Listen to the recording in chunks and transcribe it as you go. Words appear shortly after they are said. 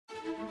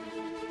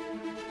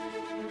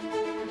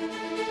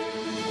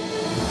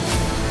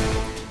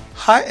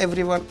Hi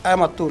everyone, I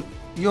am Atul,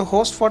 your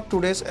host for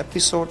today's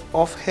episode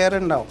of Here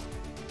and Now.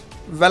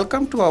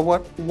 Welcome to our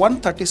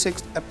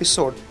 136th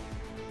episode,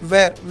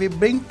 where we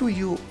bring to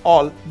you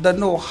all the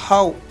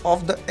know-how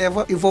of the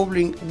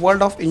ever-evolving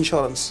world of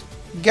insurance.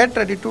 Get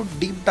ready to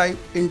deep dive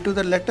into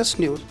the latest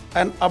news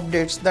and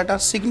updates that are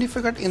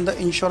significant in the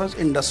insurance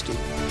industry.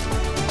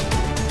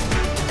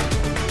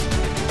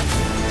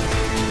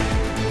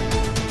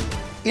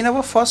 In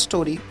our first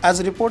story,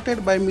 as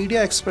reported by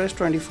Media Express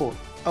 24,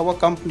 our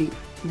company,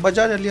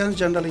 Bajaj Allianz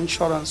General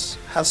Insurance,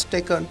 has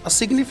taken a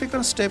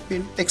significant step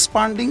in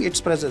expanding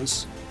its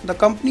presence. The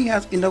company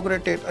has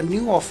inaugurated a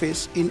new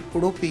office in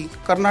Udupi,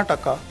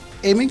 Karnataka,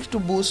 aiming to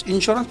boost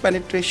insurance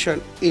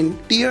penetration in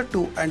Tier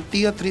 2 and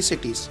Tier 3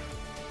 cities.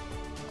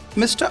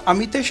 Mr.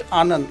 Amitesh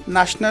Anand,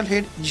 National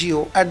Head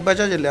Geo at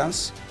Bajaj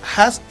Allianz,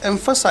 has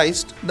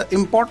emphasized the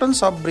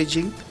importance of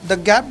bridging the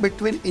gap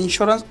between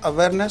insurance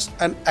awareness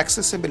and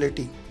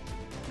accessibility.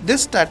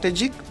 This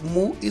strategic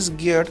move is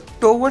geared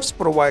towards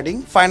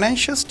providing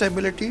financial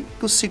stability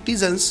to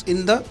citizens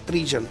in the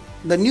region.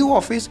 The new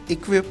office,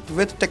 equipped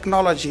with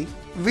technology,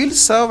 will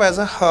serve as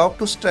a hub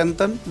to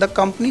strengthen the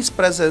company's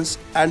presence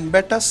and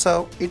better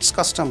serve its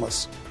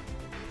customers.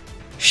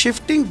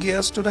 Shifting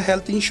gears to the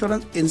health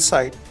insurance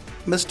insight,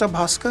 Mr.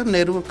 Bhaskar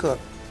Nerurkar,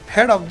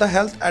 head of the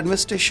health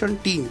administration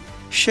team,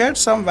 shared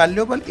some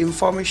valuable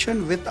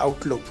information with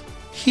Outlook.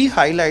 He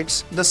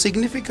highlights the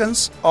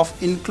significance of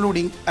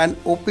including an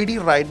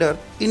OPD rider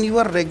in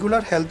your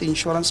regular health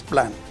insurance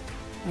plan.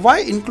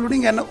 Why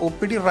including an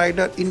OPD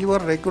rider in your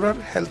regular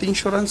health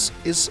insurance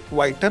is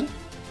vital,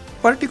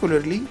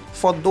 particularly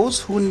for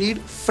those who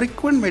need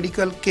frequent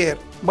medical care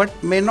but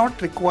may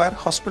not require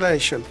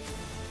hospitalization.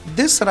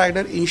 This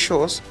rider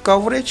ensures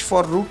coverage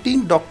for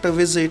routine doctor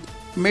visit,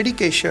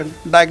 medication,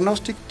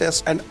 diagnostic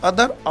tests, and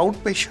other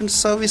outpatient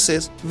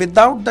services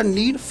without the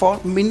need for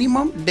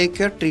minimum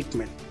daycare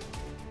treatment.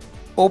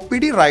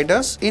 OPD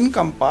riders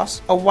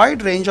encompass a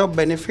wide range of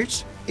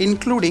benefits,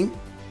 including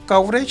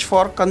coverage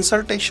for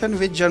consultation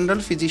with general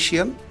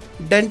physician,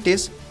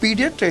 dentist,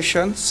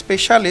 pediatrician,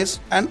 specialists,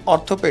 and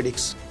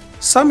orthopedics.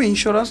 Some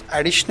insurers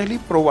additionally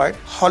provide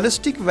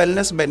holistic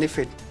wellness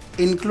benefit,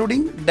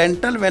 including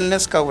dental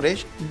wellness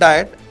coverage,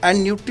 diet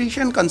and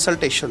nutrition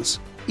consultations,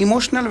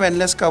 emotional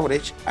wellness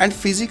coverage, and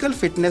physical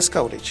fitness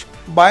coverage.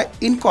 By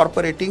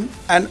incorporating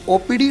an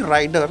OPD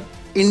rider,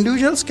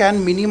 individuals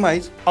can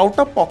minimize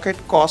out-of-pocket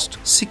costs,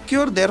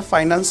 secure their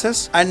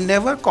finances, and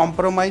never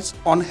compromise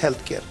on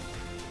healthcare.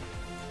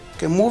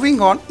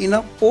 Moving on, in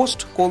a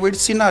post-COVID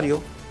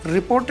scenario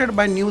reported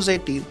by News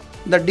 18,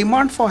 the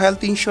demand for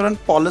health insurance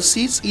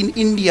policies in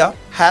India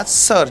has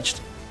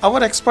surged.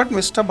 Our expert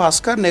Mr.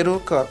 Bhaskar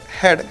Nerurkar,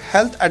 head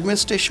health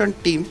administration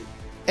team,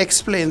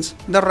 explains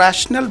the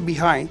rationale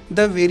behind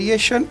the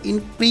variation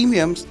in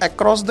premiums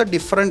across the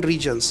different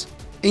regions.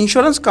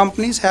 Insurance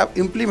companies have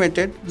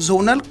implemented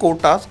zonal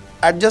quotas,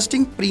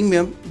 adjusting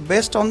premium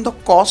based on the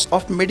cost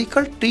of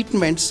medical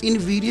treatments in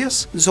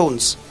various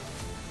zones.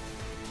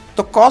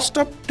 The cost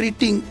of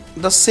treating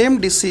the same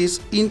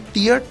disease in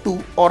Tier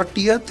 2 or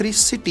Tier 3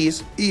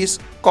 cities is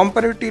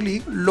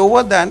comparatively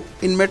lower than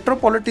in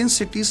metropolitan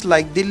cities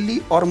like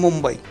Delhi or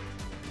Mumbai.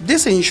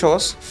 This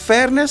ensures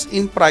fairness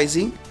in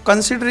pricing,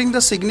 considering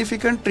the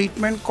significant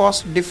treatment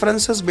cost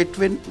differences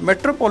between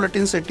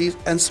metropolitan cities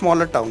and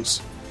smaller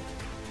towns.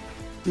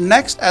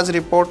 Next, as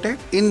reported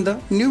in the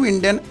New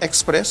Indian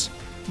Express,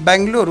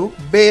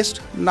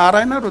 Bangalore-based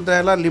Narayana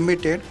Rudhyala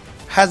Limited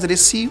has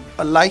received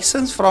a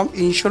license from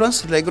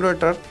insurance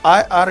regulator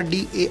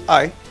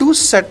IRDAI to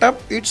set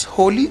up its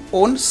wholly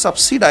owned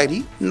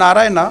subsidiary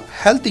Narayana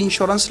Health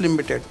Insurance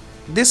Limited.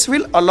 This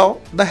will allow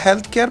the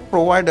healthcare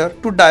provider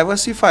to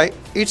diversify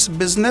its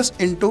business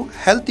into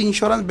health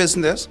insurance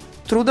business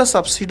through the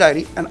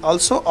subsidiary and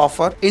also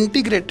offer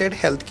integrated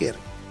healthcare.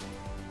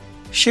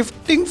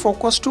 Shifting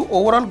focus to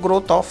overall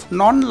growth of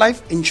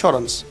non-life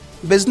insurance,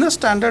 Business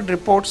Standard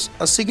reports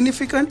a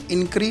significant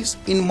increase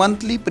in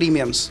monthly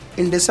premiums.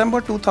 In December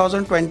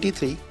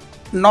 2023,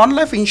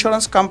 non-life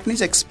insurance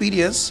companies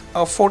experienced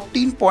a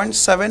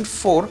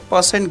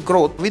 14.74%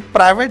 growth, with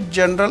private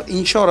general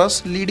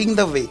insurers leading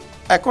the way.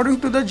 According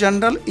to the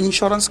General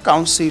Insurance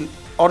Council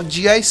or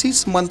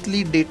GIC's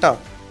monthly data,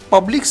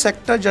 public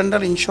sector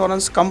general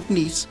insurance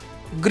companies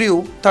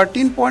grew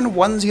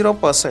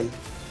 13.10%.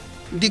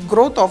 The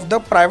growth of the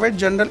private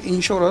general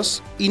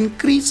insurers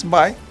increased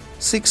by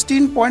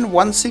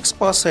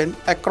 16.16%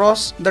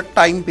 across the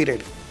time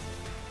period.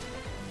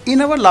 In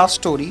our last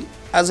story,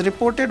 as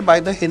reported by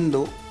The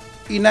Hindu,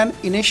 in an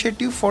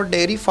initiative for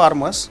dairy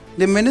farmers,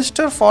 the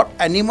Minister for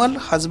Animal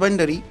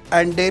Husbandry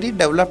and Dairy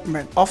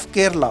Development of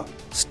Kerala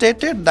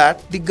stated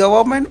that the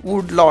government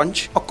would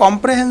launch a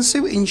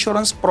comprehensive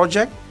insurance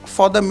project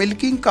for the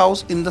milking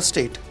cows in the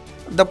state.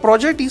 The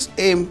project is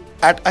aimed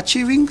at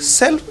achieving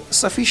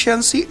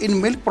self-sufficiency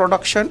in milk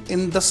production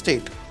in the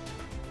state.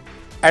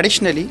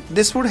 Additionally,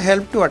 this would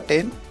help to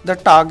attain the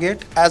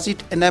target as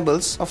it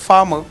enables a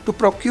farmer to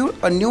procure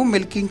a new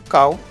milking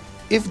cow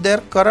if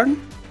their current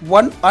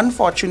one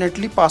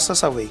unfortunately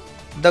passes away.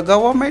 The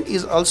government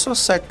is also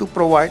set to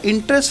provide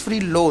interest-free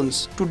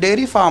loans to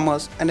dairy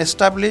farmers and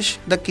establish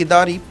the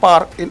Kidari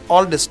Park in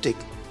all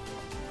districts,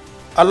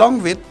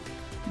 along with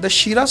the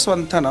Shira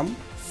Swanthanam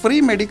free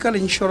medical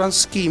insurance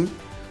scheme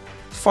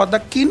for the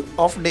kin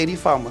of dairy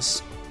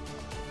farmers.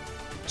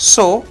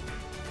 So,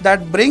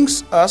 that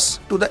brings us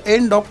to the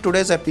end of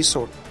today's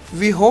episode.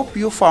 We hope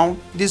you found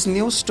these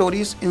news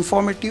stories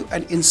informative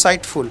and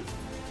insightful.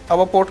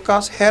 Our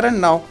podcast Here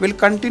and Now will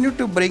continue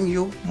to bring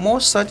you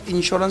more such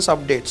insurance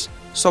updates.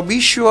 So be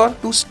sure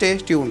to stay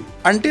tuned.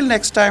 Until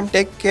next time,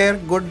 take care,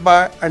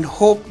 goodbye, and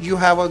hope you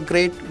have a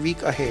great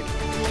week ahead.